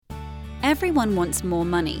Everyone wants more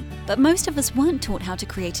money, but most of us weren't taught how to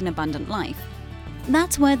create an abundant life.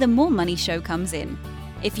 That's where the More Money Show comes in.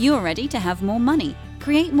 If you're ready to have more money,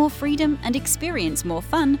 create more freedom, and experience more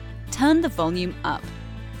fun, turn the volume up.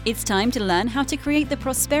 It's time to learn how to create the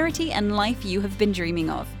prosperity and life you have been dreaming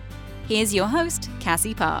of. Here's your host,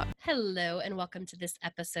 Cassie Park. Hello, and welcome to this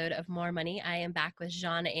episode of More Money. I am back with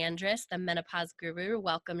Jean Andrus, the menopause guru.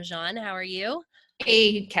 Welcome, Jean. How are you?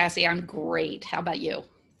 Hey, Cassie, I'm great. How about you?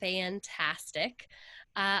 Fantastic.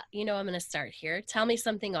 I'm going to start here. Tell me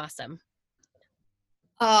something awesome.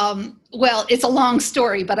 Well, it's a long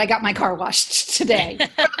story, but I got my car washed today for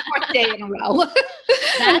the fourth day in a row.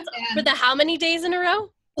 That's for the how many days in a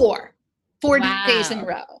row? Four Wow. days in a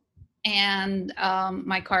row. And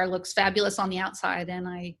my car looks fabulous on the outside, and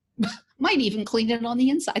I might even clean it on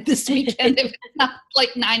the inside this weekend if it's not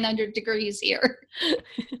like 900 degrees here.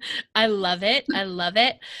 I love it. I love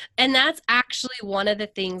it. And that's actually one of the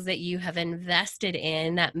things that you have invested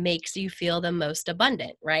in that makes you feel the most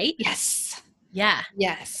abundant, right? Yes. Yeah.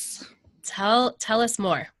 Yes. Tell us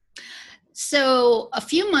more. So a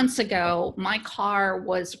few months ago, my car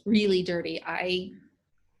was really dirty.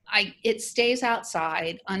 It stays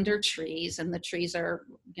outside under trees, and the trees are,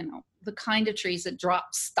 the kind of trees that drop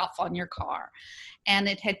stuff on your car. And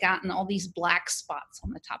it had gotten all these black spots on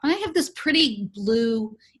the top. And I have this pretty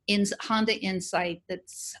blue Honda Insight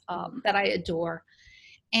that's that I adore.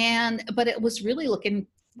 But it was really looking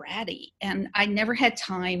ratty, and I never had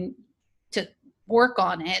time to work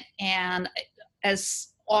on it. And as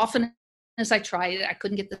often as I tried it, I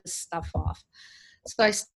couldn't get this stuff off. So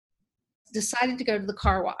I decided to go to the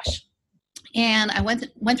car wash, and I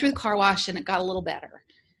went through the car wash, and it got a little better.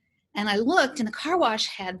 And I looked, and the car wash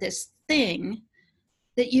had this thing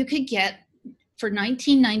that you could get for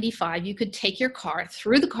 $19.95. You could take your car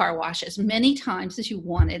through the car wash as many times as you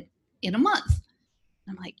wanted in a month.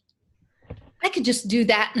 I'm like, I could just do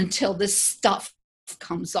that until this stuff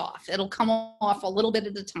comes off. It'll come off a little bit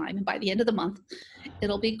at a time, and by the end of the month,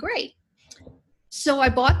 it'll be great. So I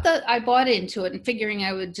bought into it, and figuring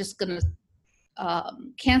I was just going to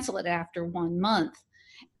cancel it after 1 month,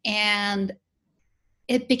 and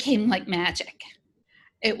it became like magic.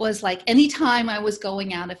 It was like anytime I was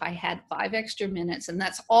going out, if I had 5 extra minutes, and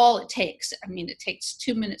that's all it takes. I mean, it takes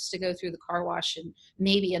 2 minutes to go through the car wash and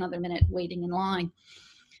maybe another minute waiting in line.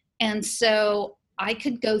 And so I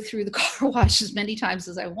could go through the car wash as many times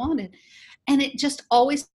as I wanted. And it just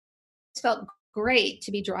always felt great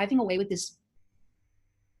to be driving away with this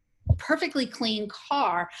perfectly clean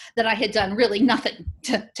car that I had done really nothing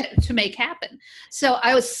to make happen. So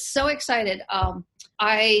I was so excited.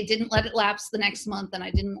 I didn't let it lapse the next month, and I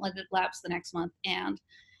didn't let it lapse the next month. And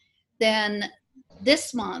then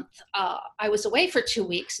this month, I was away for 2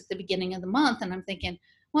 weeks at the beginning of the month, and I'm thinking,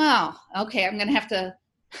 wow, okay, I'm going to have to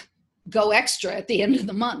go extra at the end of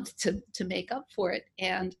the month to make up for it.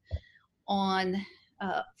 And on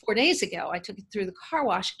 4 days ago, I took it through the car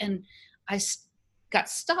wash, and I got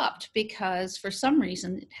stopped because for some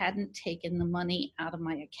reason it hadn't taken the money out of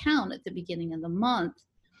my account at the beginning of the month.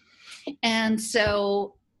 And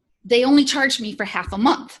so they only charged me for half a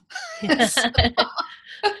month.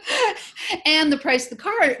 And the price of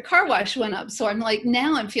the car wash went up. So I'm like,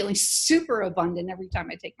 now I'm feeling super abundant every time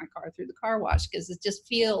I take my car through the car wash, because it just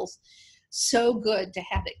feels so good to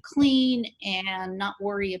have it clean and not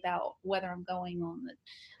worry about whether I'm going on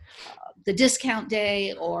the discount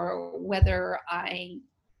day, or whether I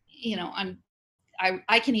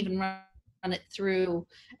can even run it through,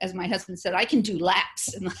 as my husband said, I can do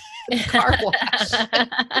laps in the car wash.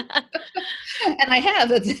 And I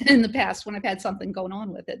have in the past when I've had something going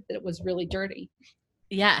on with it that it was really dirty.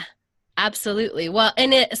 Yeah, absolutely. Well,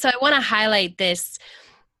 so I want to highlight this.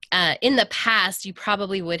 In the past, you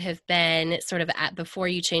probably would have been sort of before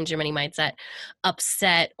you changed your money mindset,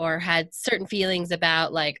 upset or had certain feelings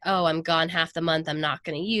about like, oh, I'm gone half the month, I'm not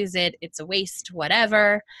going to use it, it's a waste,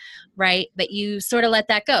 whatever, right? But you sort of let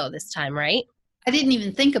that go this time, right? I didn't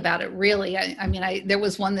even think about it really. I mean, there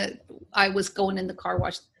was one that I was going in the car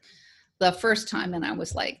wash the first time, and I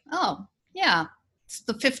was like, oh yeah, it's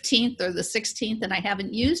the 15th or the 16th, and I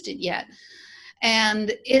haven't used it yet.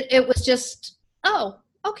 And it was just, oh,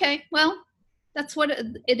 okay, well, that's what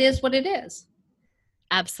it is, what it is.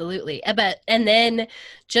 Absolutely. And then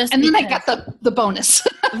I got the bonus.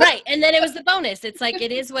 Right. And then it was the bonus. It's like,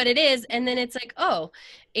 it is what it is. And then it's like, oh,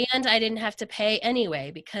 and I didn't have to pay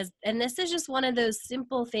anyway, and this is just one of those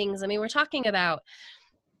simple things. I mean, we're talking about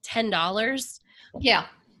 $10. Yeah.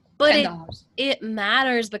 But $10. it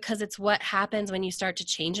matters because it's what happens when you start to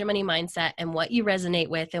change your money mindset and what you resonate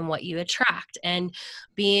with and what you attract, and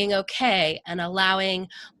being okay and allowing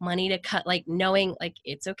money to cut, like knowing like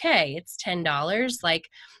it's okay. It's $10. Like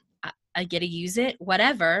I get to use it,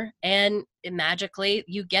 whatever. And magically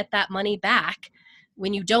you get that money back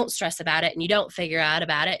when you don't stress about it and you don't figure out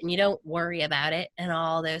about it and you don't worry about it and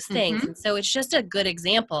all those things. And so it's just a good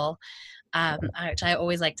example, which I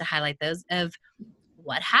always like to highlight those, of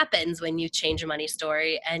what happens when you change your money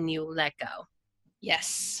story and you let go.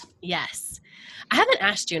 Yes. Yes. I haven't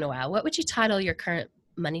asked you in a while. What would you title your current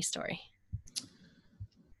money story?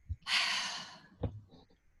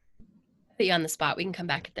 Put you on the spot. We can come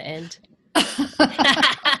back at the end. Because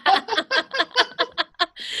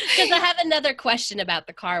I have another question about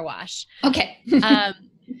the car wash. Okay.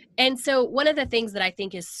 And so one of the things that I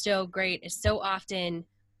think is so great is so often,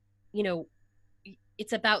 you know,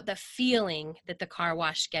 it's about the feeling that the car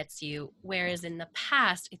wash gets you. Whereas in the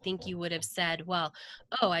past, I think you would have said, well,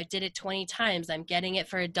 oh, I did it 20 times. I'm getting it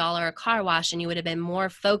for $1 a car wash. And you would have been more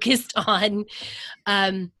focused on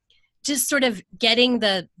just sort of getting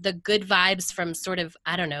the good vibes from sort of,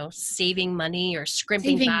 I don't know, saving money or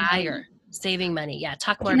scrimping by or saving money. Yeah.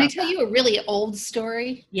 Talk more about that. Can I tell you a really old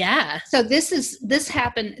story? Yeah. So this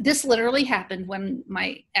literally happened when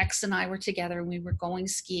my ex and I were together and we were going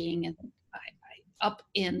skiing and up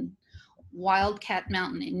in Wildcat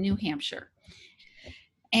Mountain in New Hampshire.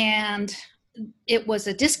 And it was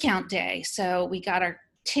a discount day. So we got our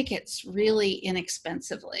tickets really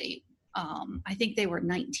inexpensively. I think they were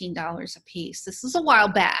 $19 a piece. This was a while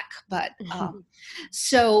back, but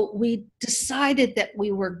so we decided that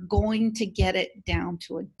we were going to get it down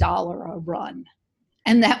to $1 a run.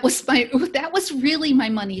 And that was really my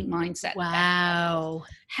money mindset. Wow.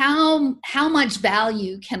 How much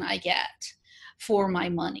value can I get for my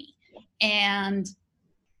money? And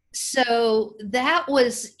so that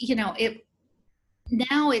was,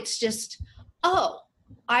 now it's just, oh,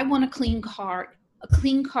 I want a clean car. A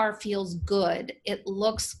clean car feels good. It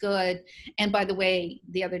looks good. And by the way,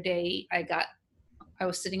 the other day I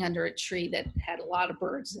was sitting under a tree that had a lot of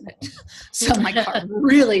birds in it. So my car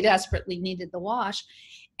really desperately needed the wash.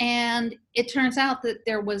 And it turns out that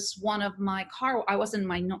there was one of my I was in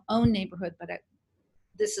my own neighborhood, but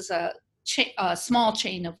this is a small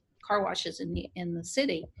chain of car washes in the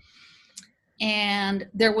city. And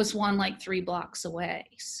there was one like 3 blocks away.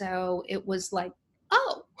 So it was like,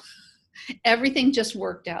 oh, everything just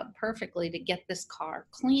worked out perfectly to get this car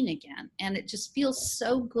clean again. And it just feels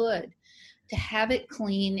so good to have it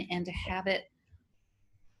clean and to have it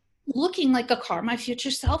looking like a car my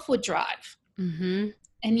future self would drive. Mm-hmm.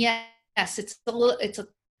 And yes, it's a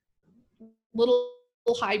little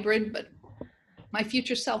hybrid, but my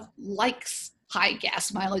future self likes high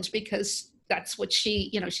gas mileage because that's what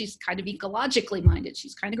she's kind of ecologically minded.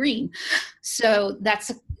 She's kind of green. So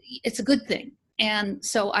it's a good thing. And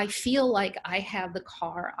so I feel like I have the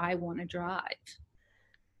car I want to drive.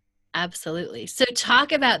 Absolutely. So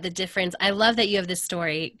talk about the difference. I love that you have this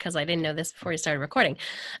story, because I didn't know this before we started recording,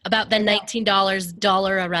 about the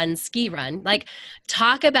 $19 a run ski run. Like,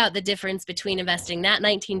 talk about the difference between investing that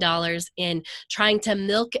 $19 in trying to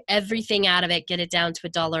milk everything out of it, get it down to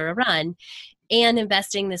 $1 a run, and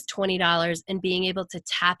investing this $20 and being able to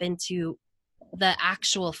tap into the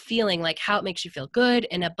actual feeling, like how it makes you feel good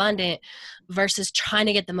and abundant versus trying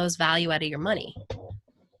to get the most value out of your money.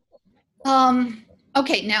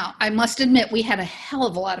 Okay, now I must admit we had a hell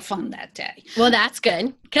of a lot of fun that day. Well, that's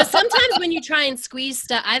good. Because sometimes when you try and squeeze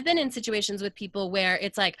stuff, I've been in situations with people where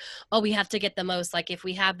it's like, oh, we have to get the most. Like if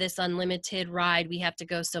we have this unlimited ride, we have to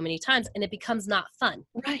go so many times, and it becomes not fun.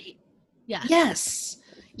 Right. Yeah. Yes.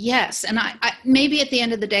 And I maybe at the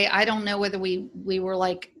end of the day, I don't know whether we were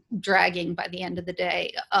like dragging by the end of the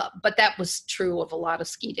day, but that was true of a lot of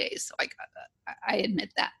ski days. So I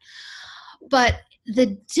admit that. But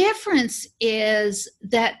the difference is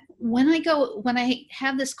that when I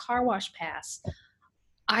have this car wash pass,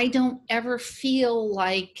 I don't ever feel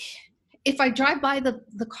like, if I drive by the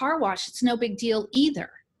car wash, it's no big deal either.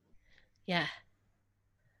 Yeah.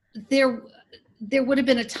 There would have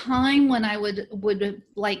been a time when I would have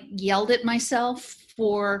like yelled at myself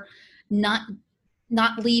for not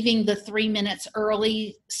leaving the 3 minutes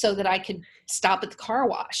early so that I could stop at the car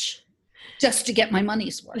wash just to get my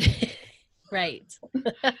money's worth. Right.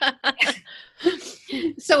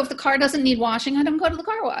 So if the car doesn't need washing, I don't go to the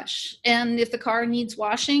car wash. And if the car needs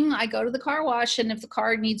washing, I go to the car wash. And if the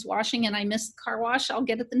car needs washing and I miss the car wash, I'll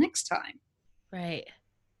get it the next time. Right.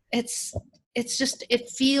 It's just, it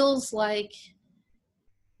feels like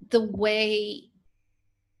the way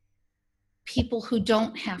people who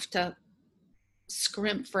don't have to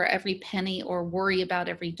scrimp for every penny or worry about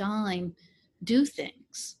every dime do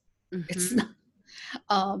things. It's not,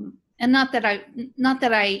 and not that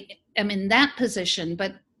I am in that position,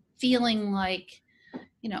 but feeling like,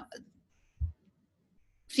 you know,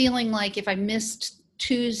 if I missed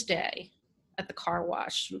Tuesday at the car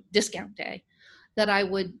wash, discount day, that I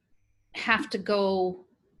would have to go,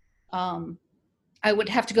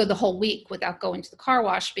 the whole week without going to the car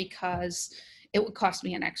wash because it would cost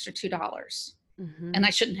me an extra $2. And I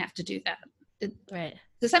shouldn't have to do that. Right.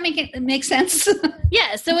 Does that make sense?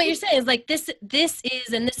 Yeah. So what you're saying is like, this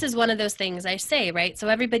is one of those things I say, right? So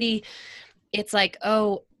everybody, it's like,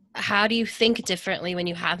 oh, how do you think differently when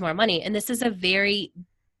you have more money? And this is a very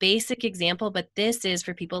basic example, but this is,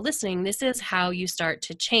 for people listening, this is how you start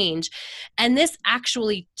to change. And this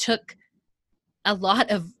actually took a lot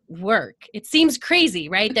of work. It seems crazy,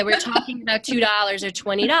 right? That we're talking about $2 or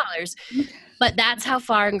 $20, but that's how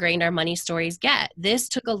far ingrained our money stories get. This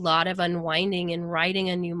took a lot of unwinding and writing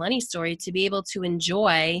a new money story to be able to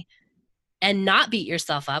enjoy and not beat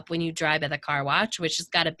yourself up when you drive at the car wash, which has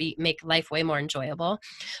got to make life way more enjoyable.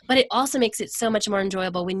 But it also makes it so much more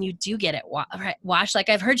enjoyable when you do get it washed. Like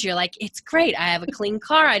I've heard you're like, it's great. I have a clean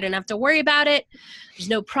car. I don't have to worry about it. There's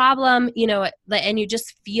no problem, and you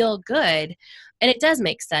just feel good. And it does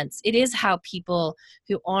make sense. It is how people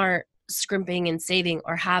who aren't scrimping and saving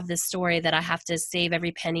or have this story that I have to save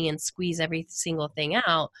every penny and squeeze every single thing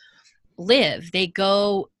out live. They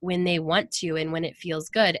go when they want to and when it feels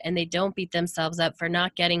good, and they don't beat themselves up for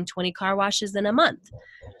not getting 20 car washes in a month.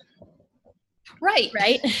 Right.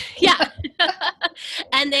 Yeah.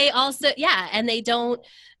 And they also, and they don't,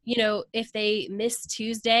 if they miss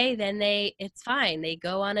Tuesday, then it's fine. They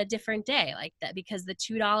go on a different day like that, because the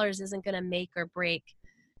 $2 isn't going to make or break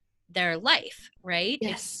their life. Right.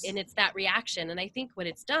 Yes. It's that reaction. And I think what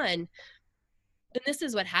it's done, and this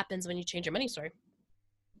is what happens when you change your money story,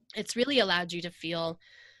 it's really allowed you to feel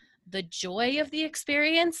the joy of the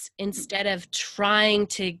experience instead of trying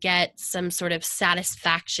to get some sort of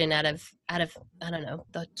satisfaction out of, I don't know,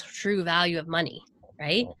 the true value of money.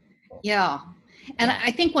 Right. Yeah. And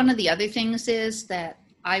I think one of the other things is that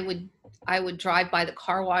I would drive by the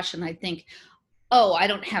car wash and I think, oh, I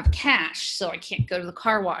don't have cash, so I can't go to the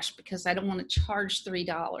car wash because I don't want to charge $3.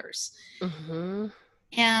 Mm-hmm.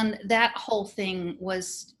 And that whole thing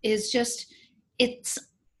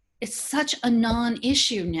it's such a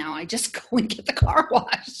non-issue now. I just go and get the car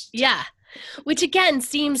washed. Yeah. Which again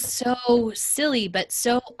seems so silly, but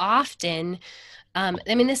so often,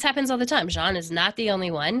 this happens all the time. Jean is not the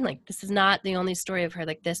only one. Like, this is not the only story of her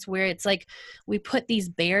like this, where it's like we put these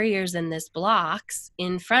barriers and this blocks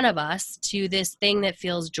in front of us to this thing that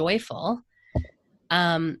feels joyful,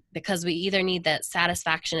 because we either need that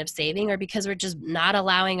satisfaction of saving or because we're just not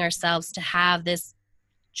allowing ourselves to have this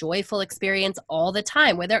joyful experience all the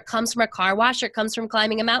time, whether it comes from a car wash or it comes from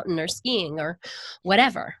climbing a mountain or skiing or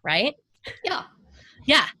whatever. Right? Yeah.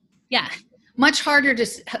 Yeah. Yeah. Much harder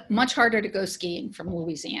to go skiing from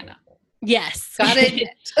Louisiana. Yes. Got it.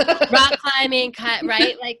 Rock climbing,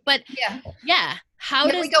 right? Like, but yeah. How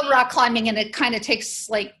does we go rock climbing and it kind of takes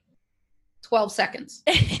like 12 seconds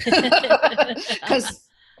because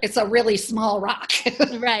it's a really small rock.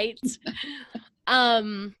 Right.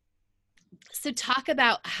 So talk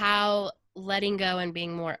about how letting go and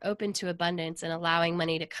being more open to abundance and allowing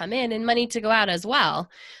money to come in and money to go out as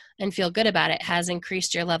well and feel good about it has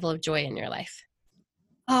increased your level of joy in your life.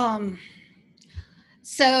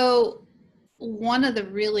 So one of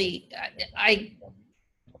the I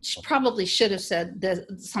probably should have said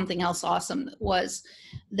something else awesome was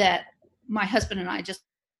that my husband and I just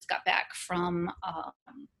got back from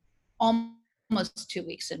almost 2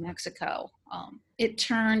 weeks in Mexico.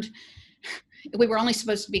 We were only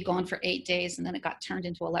supposed to be gone for 8 days, and then it got turned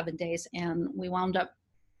into 11 days, and we wound up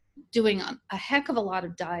doing a heck of a lot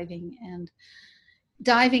of diving. And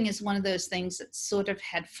diving is one of those things that sort of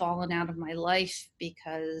had fallen out of my life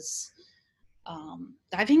because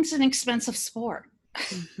diving is an expensive sport.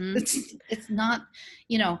 Mm-hmm. It's not,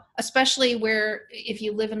 especially where if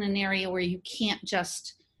you live in an area where you can't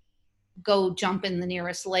just go jump in the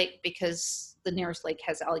nearest lake because the nearest lake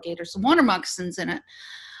has alligators and water moccasins in it.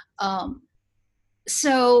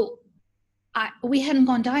 So we hadn't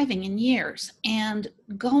gone diving in years, and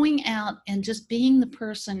going out and just being the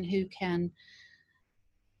person who can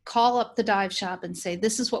call up the dive shop and say,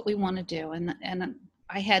 this is what we want to do. And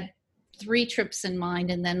I had 3 trips in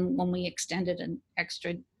mind. And then when we extended an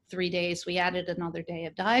extra 3 days, we added another day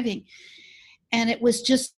of diving. And it was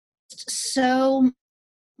just so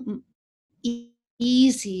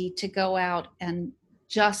easy to go out and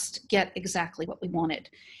just get exactly what we wanted.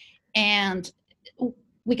 And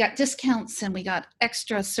we got discounts and we got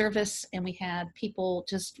extra service, and we had people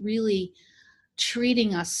just really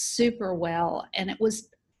treating us super well. And it was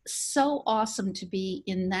so awesome to be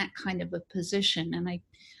in that kind of a position. And I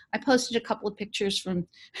posted a couple of pictures from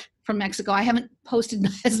Mexico. I haven't posted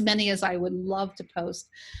as many as I would love to post,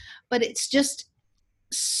 but it's just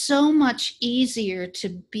so much easier to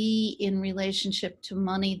be in relationship to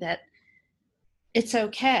money that it's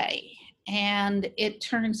okay. And it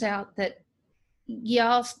turns out that,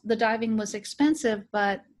 yeah, the diving was expensive,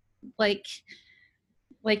 but like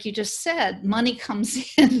you just said, money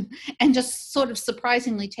comes in and just sort of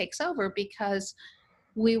surprisingly takes over, because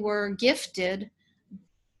we were gifted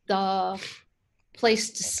the place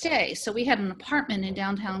to stay. So we had an apartment in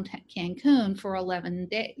downtown Cancun for 11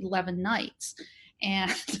 nights,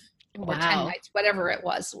 and or 10 nights, whatever it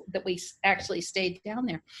was that we actually stayed down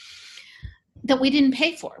there, that we didn't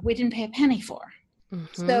pay for. We didn't pay a penny for.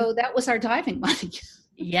 Mm-hmm. So that was our diving money.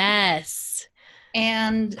 Yes.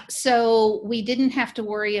 And so we didn't have to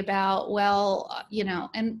worry about,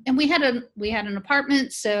 and we had an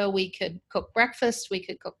apartment, so we could cook breakfast, we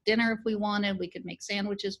could cook dinner if we wanted, we could make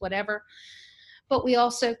sandwiches, whatever. But we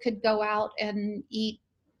also could go out and eat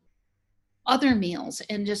other meals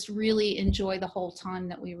and just really enjoy the whole time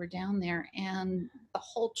that we were down there. And the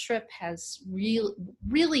whole trip has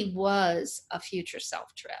really was a future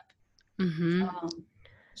self trip. Mm-hmm.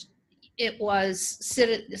 It was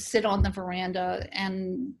sit on the veranda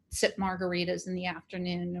and sip margaritas in the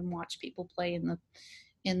afternoon and watch people play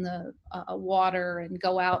in the water, and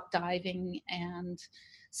go out diving and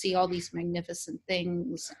see all these magnificent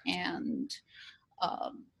things, and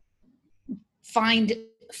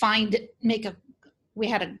we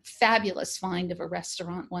had a fabulous find of a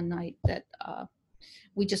restaurant one night that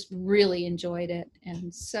we just really enjoyed it.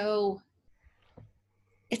 And so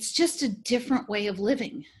it's just a different way of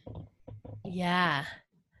living. Yeah.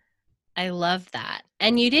 I love that.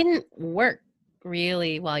 And you didn't work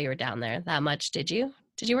really while you were down there that much, did you?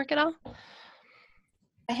 Did you work at all?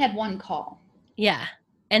 I had one call. Yeah.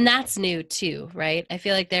 And that's new too, right? I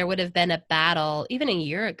feel like there would have been a battle even a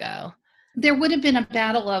year ago. There would have been a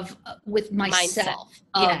battle with myself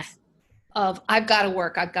of I've got to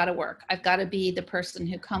work. I've got to be the person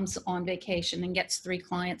who comes on vacation and gets 3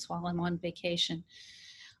 clients while I'm on vacation.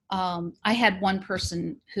 I had one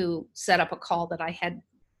person who set up a call that I had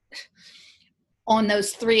on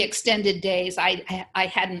those 3 extended days. I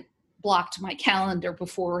hadn't blocked my calendar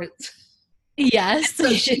before. Yes.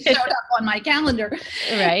 So she showed up on my calendar.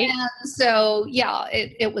 Right. And so, yeah,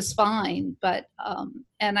 it was fine. But,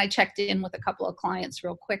 and I checked in with a couple of clients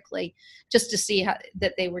real quickly just to see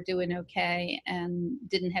that they were doing okay and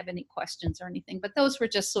didn't have any questions or anything. But those were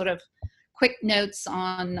just sort of quick notes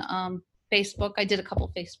on Facebook. I did a couple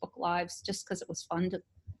of Facebook Lives just because it was fun to,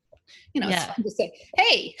 it's fun to say,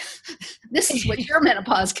 hey, this is what your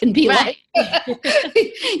menopause can be like.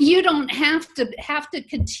 You don't have to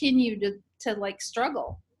continue to like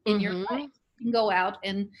struggle in your life. You can go out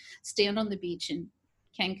and stand on the beach in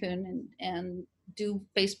Cancun and do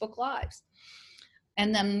Facebook Lives.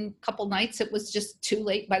 And then a couple nights it was just too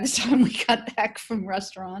late by the time we got back from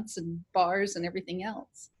restaurants and bars and everything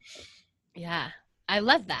else. Yeah. I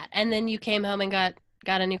love that. And then you came home and got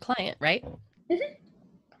a new client, right? Mm-hmm.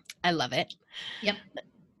 I love it. Yep.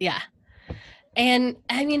 Yeah. And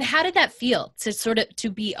I mean, how did that feel to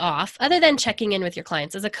be off, other than checking in with your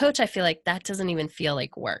clients? As a coach, I feel like that doesn't even feel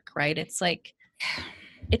like work, right? It's like,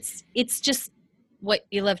 it's just what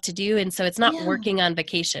you love to do. And so it's not working on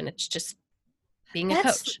vacation. It's just being a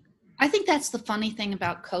coach. I think that's the funny thing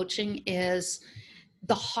about coaching is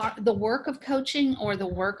the work of coaching, or the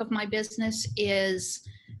work of my business, is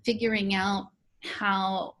figuring out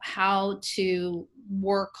how to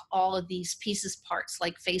work all of these parts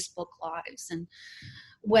like Facebook Lives and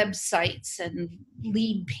websites and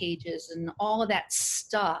lead pages and all of that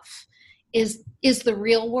stuff is the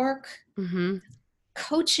real work. Mm-hmm.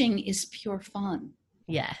 Coaching is pure fun.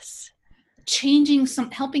 Yes.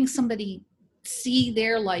 Helping somebody see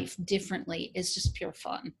their life differently is just pure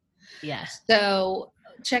fun. Yeah. So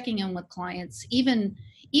checking in with clients, even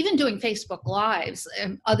doing Facebook Lives,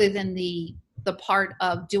 other than the part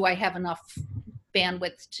of, do I have enough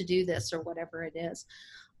bandwidth to do this or whatever it is,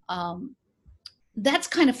 that's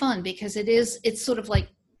kind of fun, because it's sort of like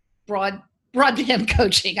broadband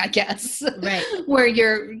coaching, I guess, right? Where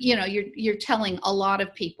you're telling a lot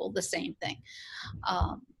of people the same thing,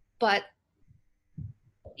 but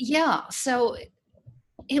yeah, so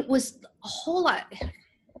it was a whole lot.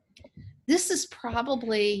 This is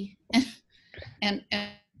probably, and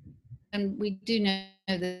we do know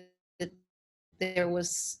that there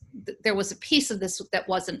was a piece of this that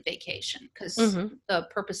wasn't vacation, because the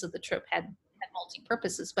purpose of the trip had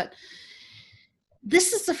multi-purposes. But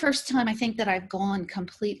this is the first time I think that I've gone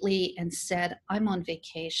completely and said, I'm on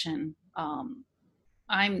vacation.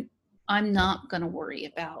 I'm not going to worry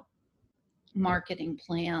about marketing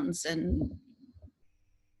plans and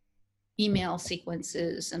email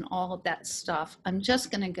sequences and all of that stuff. I'm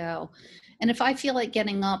just going to go. And if I feel like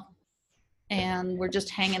getting up and we're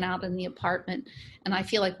just hanging out in the apartment and I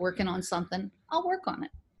feel like working on something, I'll work on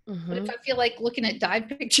it. But if I feel like looking at dive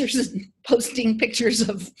pictures and posting pictures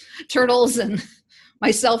of turtles and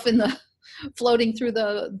myself floating through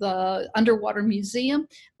the underwater museum,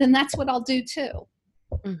 then that's what I'll do too.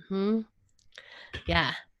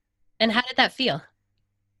 Yeah. And how did that feel?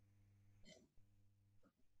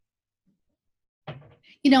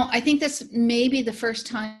 I think that's maybe the first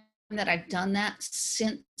time that I've done that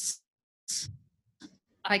since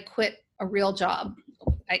I quit a real job.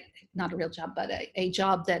 Not a real job, but a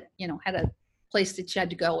job that, had a place that you had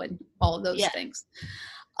to go and all of those things.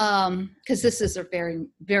 Because this is a very,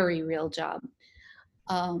 very real job.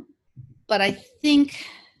 But I think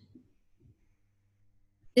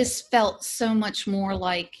this felt so much more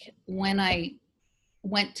like when I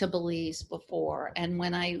went to Belize before, and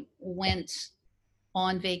when I went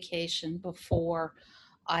on vacation before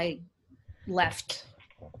I left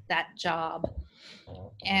that job.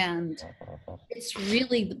 And it's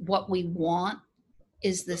really what we want,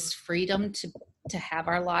 is this freedom to have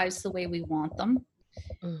our lives the way we want them.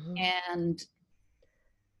 And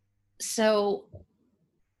so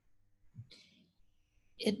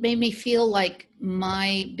it made me feel like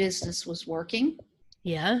my business was working.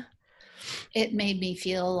 Yeah. It made me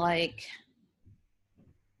feel like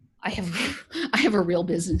I have a real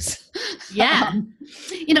business. Yeah.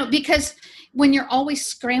 Because when you're always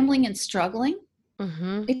scrambling and struggling,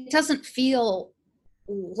 it doesn't feel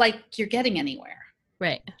like you're getting anywhere.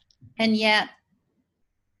 Right. And yet,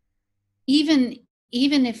 even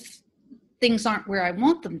if things aren't where I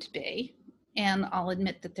want them to be, and I'll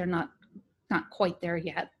admit that they're not quite there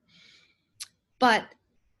yet, but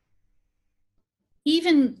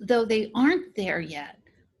even though they aren't there yet,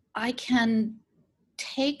 I can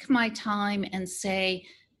take my time and say,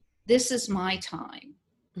 this is my time.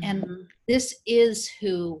 And this is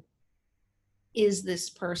who is this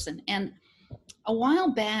person. And a while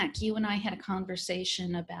back, you and I had a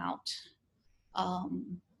conversation about,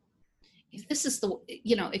 if this is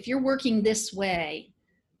if you're working this way,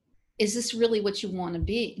 is this really what you want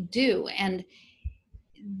to do? And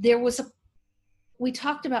we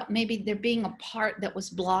talked about maybe there being a part that was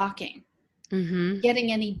blocking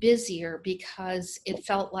getting any busier, because it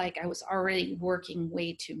felt like I was already working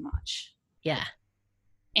way too much. Yeah.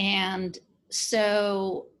 And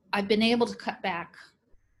so I've been able to cut back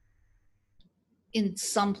in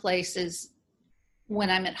some places when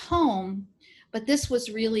I'm at home, but this was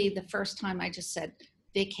really the first time I just said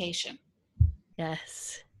vacation.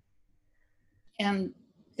 Yes. And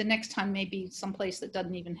the next time maybe someplace that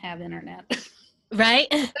doesn't even have internet. Right?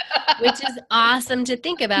 Which is awesome to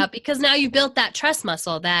think about, because now you built that trust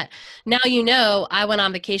muscle that now I went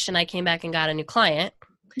on vacation, I came back and got a new client.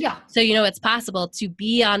 Yeah. So it's possible to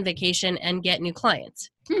be on vacation and get new clients.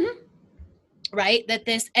 Right?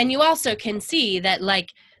 And you also can see that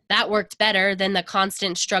that worked better than the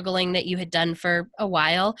constant struggling that you had done for a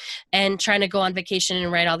while and trying to go on vacation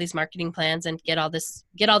and write all these marketing plans and get all this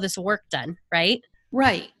work done, right?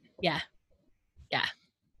 Right. Yeah. Yeah.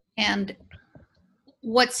 And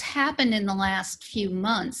what's happened in the last few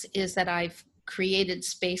months is that I've created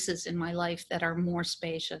spaces in my life that are more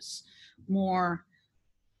spacious, more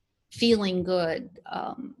feeling good.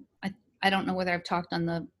 I don't know whether I've talked on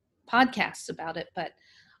the podcasts about it, but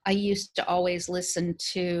I used to always listen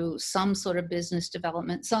to some sort of business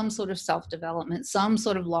development, some sort of self-development, some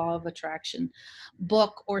sort of law of attraction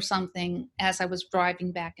book or something as I was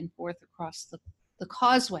driving back and forth across the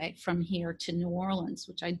causeway from here to New Orleans,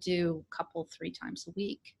 which I do 3 times a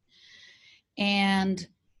week. And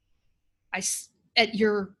at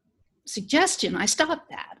your suggestion, I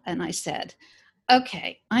stopped that and I said,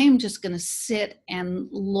 okay, I am just going to sit and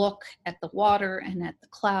look at the water and at the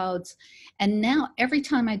clouds. And now every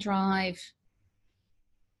time I drive,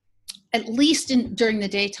 at least during the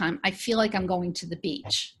daytime, I feel like I'm going to the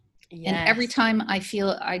beach. Yes. And every time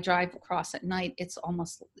I drive across at night, it's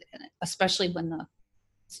almost, especially when the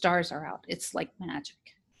stars are out, it's like magic.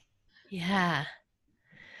 Yeah.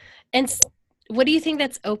 And what do you think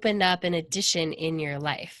that's opened up in addition in your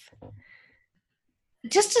life?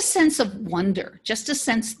 Just a sense of wonder, just a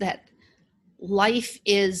sense that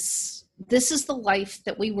this is the life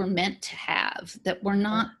that we were meant to have, that we're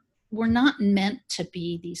not we're not meant to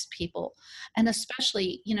be these people. And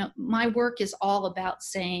especially, my work is all about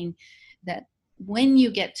saying that when you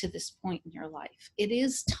get to this point in your life, it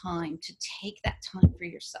is time to take that time for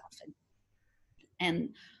yourself and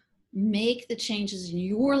make the changes in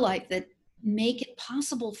your life that make it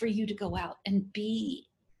possible for you to go out and be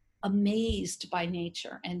amazed by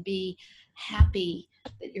nature and be happy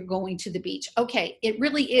that you're going to the beach. Okay, it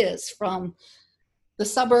really is from the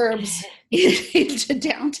suburbs into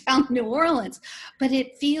downtown New Orleans, but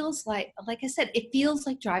it feels like I said, it feels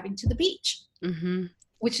like driving to the beach,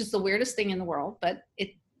 which is the weirdest thing in the world, but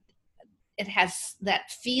it has that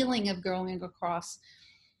feeling of going across.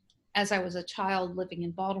 As I was a child living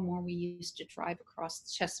in Baltimore, we used to drive across the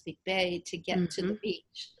Chesapeake Bay to get to the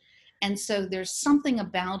beach. And so there's something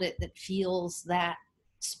about it that feels that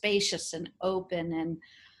spacious and open and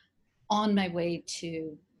on my way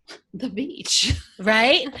to the beach.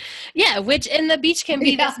 Right? Yeah, and the beach can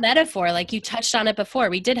be this metaphor. Like you touched on it before.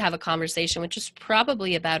 We did have a conversation, which was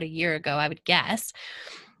probably about a year ago, I would guess,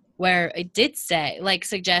 where it did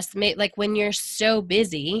suggest, like when you're so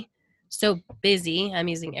busy, I'm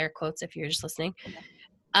using air quotes if you're just listening,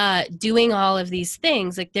 doing all of these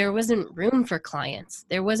things, like there wasn't room for clients.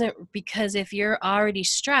 There wasn't, because if you're already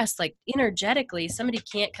stressed, like energetically, somebody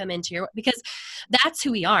can't come into because that's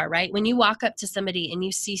who we are, right? When you walk up to somebody and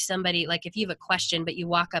you see somebody, like if you have a question, but you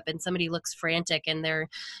walk up and somebody looks frantic and they're,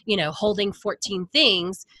 holding 14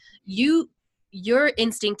 things, your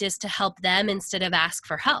instinct is to help them instead of ask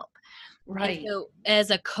for help. Right. And so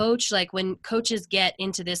as a coach, like when coaches get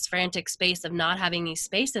into this frantic space of not having any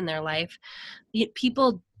space in their life,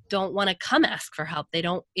 people don't want to come ask for help. They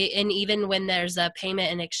don't. And even when there's a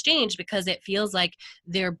payment in exchange, because it feels like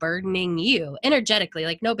they're burdening you energetically,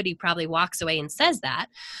 like nobody probably walks away and says that,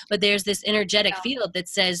 but there's this energetic field that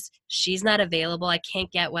says she's not available. I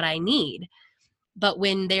can't get what I need. But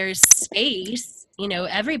when there's space,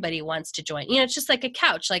 everybody wants to join. It's just like a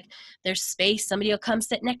couch, like there's space, somebody will come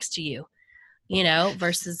sit next to you,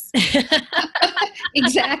 versus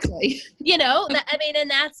exactly.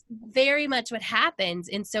 And that's very much what happens.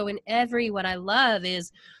 And so what I love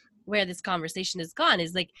is where this conversation has gone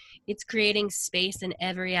is like, it's creating space in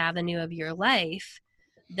every avenue of your life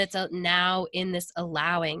that's now in this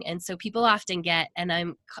allowing. And so people often get, and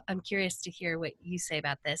I'm curious to hear what you say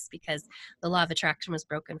about this, because the law of attraction was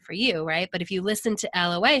broken for you, right? But if you listen to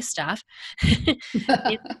LOA stuff,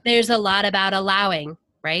 there's a lot about allowing,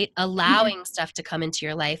 right? Allowing stuff to come into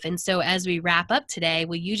your life. And so as we wrap up today,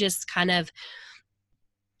 will you just kind of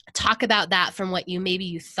talk about that from what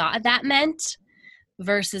you thought that meant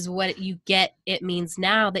versus what it means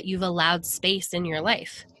now that you've allowed space in your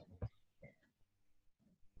life?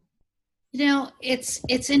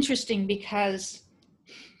 It's interesting because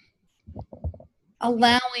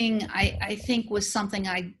allowing, I think, was something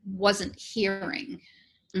I wasn't hearing.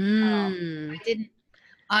 I'm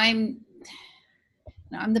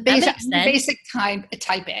the basic type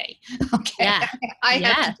A. Okay. Yeah. I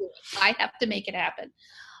have to do it. I have to make it happen.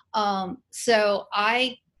 So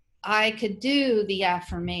I could do the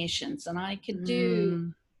affirmations and I could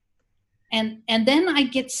do, and then I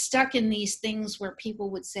get stuck in these things where people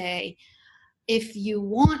would say, if you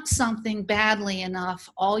want something badly enough,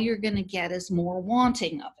 all you're going to get is more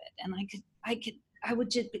wanting of it. And I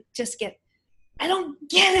would just get, I don't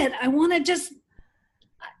get it. I want to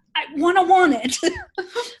want it.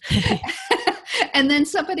 And then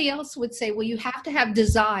somebody else would say, well, you have to have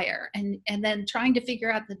desire. And then trying to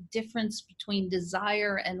figure out the difference between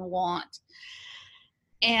desire and want.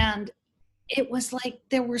 And it was like,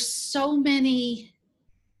 there were so many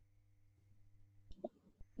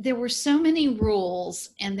rules,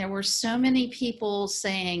 and there were so many people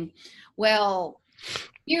saying, well,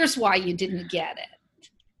 here's why you didn't get it.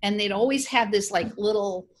 And they'd always have this like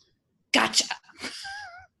little gotcha.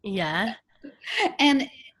 Yeah. And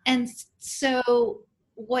so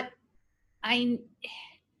the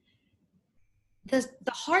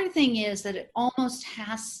hard thing is that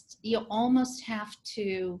you almost have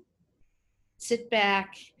to sit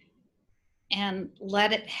back and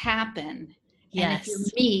let it happen. Yes. And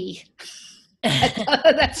if you're me,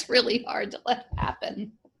 that's really hard to let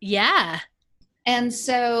happen. Yeah. And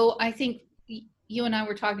so I think you and I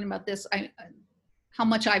were talking about this, how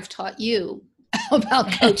much I've taught you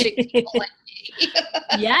about coaching people like me.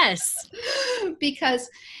 Yes. Because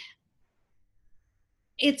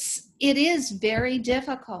it is very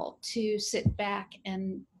difficult to sit back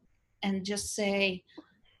and just say,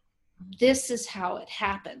 this is how it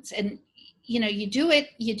happens. And you do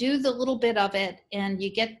the little bit of it, and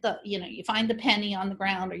you get you find the penny on the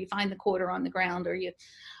ground, or you find the quarter on the ground, or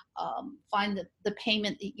find the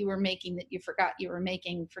payment that you were making that you forgot you were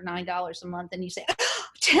making for $9 a month, and you say, oh,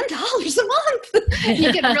 $10 a month.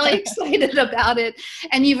 You get really excited about it,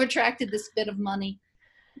 and you've attracted this bit of money.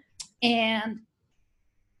 And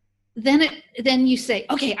then you say,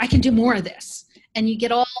 okay, I can do more of this. And you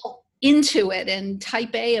get all into it and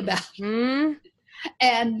type A about it.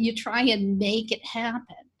 And you try and make it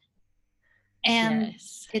happen. And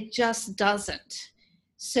it just doesn't.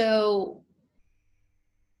 So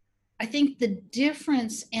I think the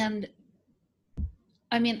difference, and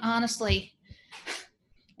I mean, honestly,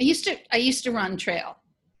 I used to run trail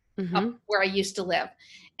up where I used to live,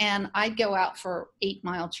 and I'd go out for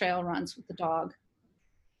 8-mile trail runs with the dog.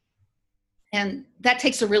 And that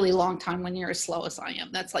takes a really long time when you're as slow as I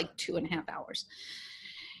am. That's like 2.5 hours.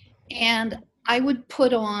 And I would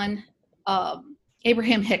put on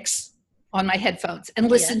Abraham Hicks on my headphones and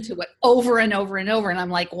listen to it over and over and over. And I'm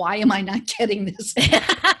like, why am I not getting this?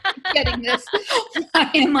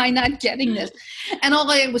 Why am I not getting this? And all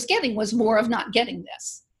I was getting was more of not getting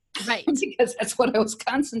this. Right. Because that's what I was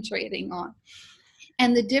concentrating on.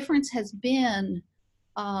 And the difference has been,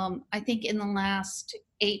 I think in the last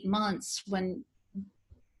 8 months, when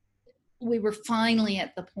we were finally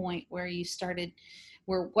at the point where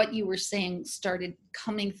where what you were saying started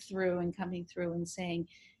coming through and saying,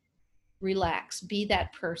 relax, be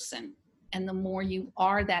that person. And the more you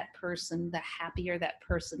are that person, the happier that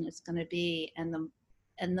person is going to be. And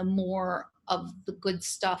the more of the good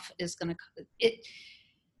stuff is going to,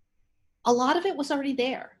 a lot of it was already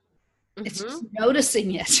there. It's just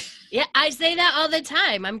noticing it. Yeah, I say that all the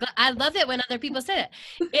time. I love it when other people say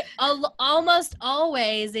it. Almost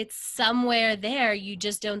always, it's somewhere there. You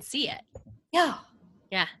just don't see it. Yeah.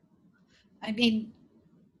 Yeah. I mean,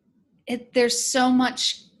 there's so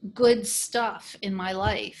much good stuff in my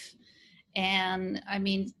life. And I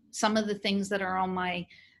mean, some of the things that are on my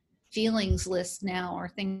feelings list now are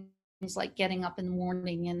things like getting up in the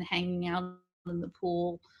morning and hanging out in the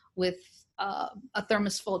pool with a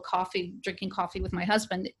thermos full of coffee, drinking coffee with my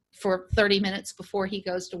husband for 30 minutes before he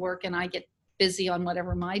goes to work, and I get busy on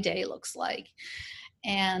whatever my day looks like.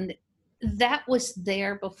 And that was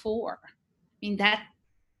there before. I mean, that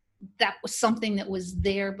was something that was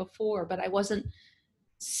there before, but I wasn't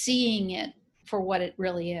seeing it for what it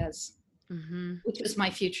really is, which was my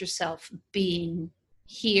future self being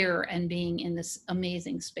here and being in this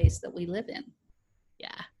amazing space that we live in. Yeah.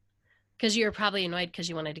 Because you were probably annoyed because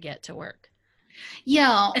you wanted to get to work.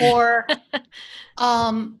 Yeah.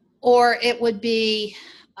 Or it would be,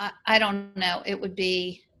 I don't know, it would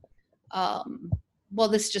be, well,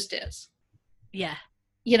 this just is. Yeah.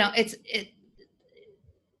 You know,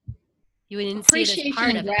 you wouldn't appreciation see it as part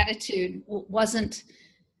and of gratitude wasn't,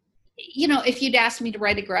 you know, if you'd asked me to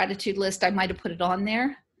write a gratitude list, I might've put it on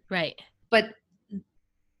there. Right. But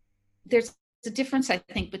there's a difference, I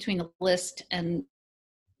think, between a list and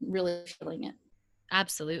really feeling it.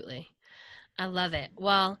 Absolutely. I love it.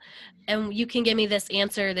 Well, and you can give me this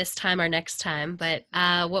answer this time or next time, but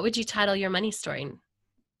what would you title your money story?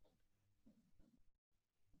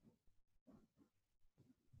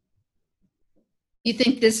 You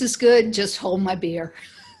think this is good? Just hold my beer.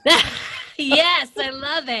 Yes, I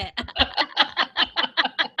love it.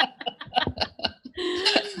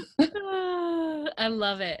 I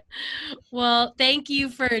love it. Well, thank you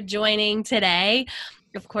for joining today.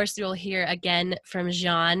 Of course, you'll hear again from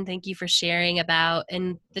Jean. Thank you for sharing about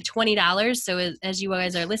the $20. So as you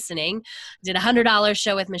guys are listening, I did a $100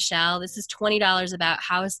 show with Michelle. This is $20 about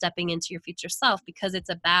how stepping into your future self, because it's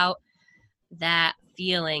about that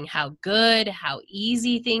feeling, how good, how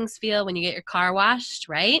easy things feel when you get your car washed,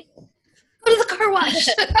 right? Go to the car wash.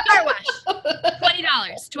 Car wash.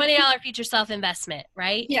 $20 future self investment,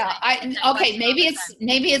 right? Yeah. Okay.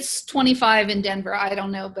 Maybe it's 25 in Denver. I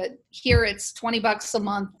don't know, but here it's $20 a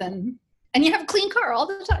month, and you have a clean car all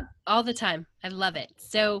the time. All the time. I love it.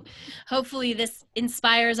 So hopefully this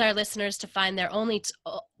inspires our listeners to find their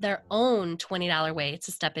own $20 way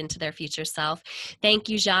to step into their future self. Thank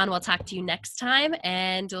you, Jean. We'll talk to you next time,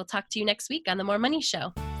 and we'll talk to you next week on The More Money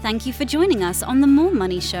Show. Thank you for joining us on The More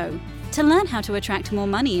Money Show. To learn how to attract more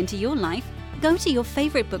money into your life, go to your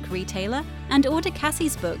favorite book retailer and order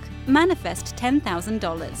Cassie's book, Manifest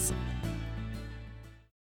 $10,000.